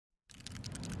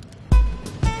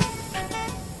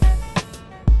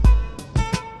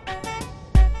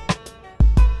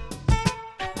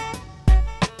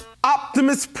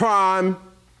Optimus Prime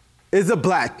is a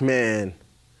black man.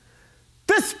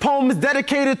 This poem is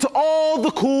dedicated to all the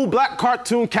cool black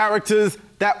cartoon characters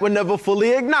that were never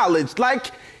fully acknowledged, like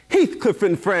Heathcliff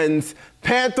and Friends,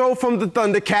 Panther from the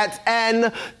Thundercats,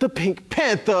 and the Pink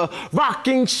Panther,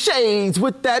 rocking shades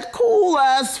with that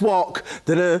cool-ass walk.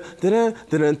 For the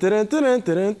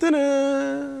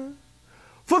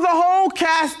whole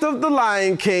cast of The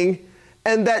Lion King,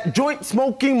 and that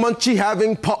joint-smoking,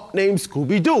 munchie-having pup named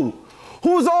Scooby-Doo,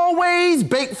 who's always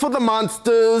baked for the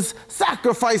monsters,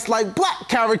 sacrificed like black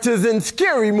characters in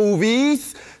scary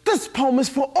movies. This poem is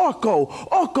for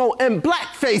Orko in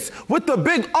blackface with the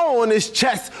big O on his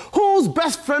chest, whose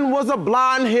best friend was a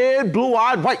blonde-haired,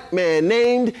 blue-eyed white man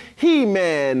named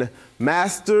He-Man,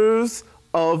 Masters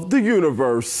of the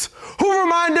Universe, who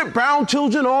reminded brown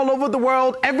children all over the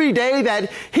world every day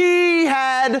that he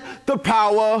had the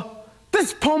power.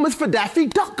 This poem is for Daffy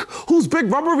Duck, whose big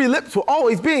rubbery lips were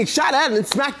always being shot at and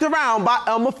smacked around by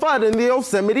Elmer Fudd and the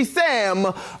Yosemite Sam,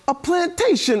 a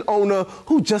plantation owner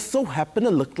who just so happened to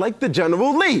look like the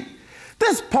General Lee.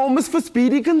 This poem is for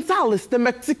Speedy Gonzales, the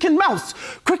Mexican mouse,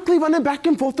 quickly running back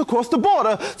and forth across the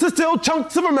border to steal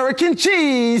chunks of American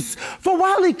cheese. For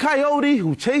Wile E. Coyote,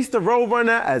 who chased the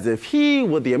Roadrunner as if he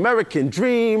were the American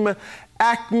dream.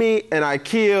 Acme and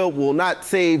IKEA will not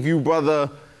save you, brother.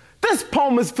 This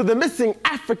poem is for the missing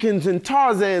Africans in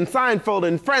Tarzan, Seinfeld,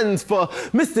 and Friends, for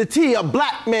Mr. T, a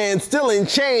black man still in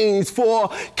chains,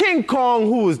 for King Kong,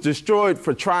 who was destroyed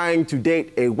for trying to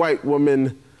date a white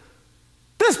woman.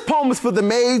 This poem is for the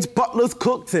maids, butlers,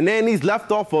 cooks, and nannies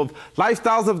left off of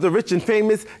Lifestyles of the Rich and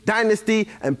Famous, Dynasty,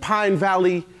 and Pine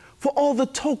Valley. For all the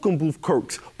token booth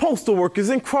clerks, postal workers,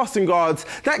 and crossing guards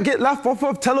that get left off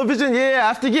of television year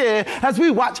after year as we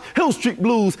watch Hill Street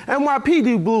Blues,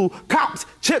 NYPD Blue, Cops,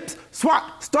 Chips,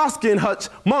 SWAT, Starsky and Hutch,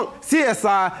 Monk,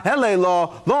 CSI, LA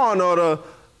Law, Law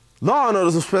and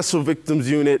Order Special Victims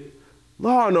Unit,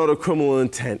 Law and Order Criminal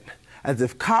Intent. As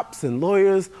if cops and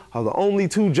lawyers are the only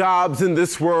two jobs in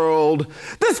this world.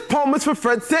 This poem is for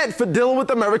Fred Sant for dealing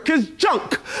with America's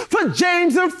junk. For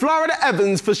James and Florida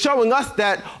Evans for showing us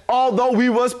that although we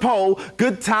was po,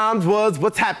 good times was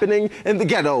what's happening in the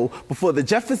ghetto before the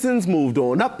Jeffersons moved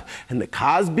on up and the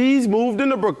Cosbys moved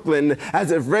into Brooklyn, as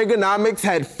if Reaganomics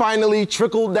had finally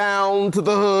trickled down to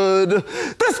the hood.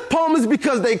 This poem is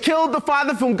because they killed the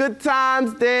father from Good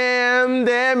Times,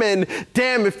 damn, and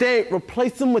damn if they ain't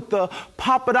replaced him with the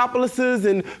Papadopoulos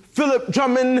and Philip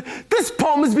Drummond. This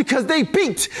poem is because they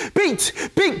beat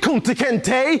Kunta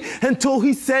Kinte until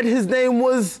he said his name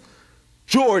was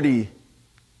Geordie,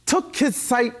 took his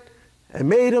sight and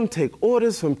made him take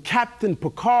orders from Captain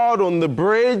Picard on the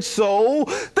bridge. So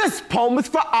this poem is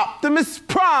for Optimus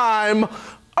Prime, a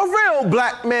real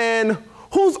black man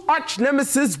whose arch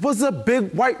nemesis was a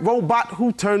big white robot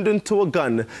who turned into a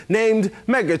gun named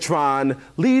Megatron,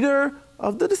 leader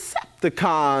of the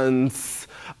Decepticons,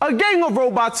 a gang of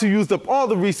robots who used up all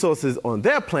the resources on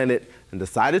their planet and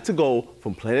decided to go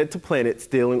from planet to planet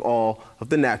stealing all of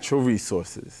the natural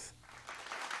resources.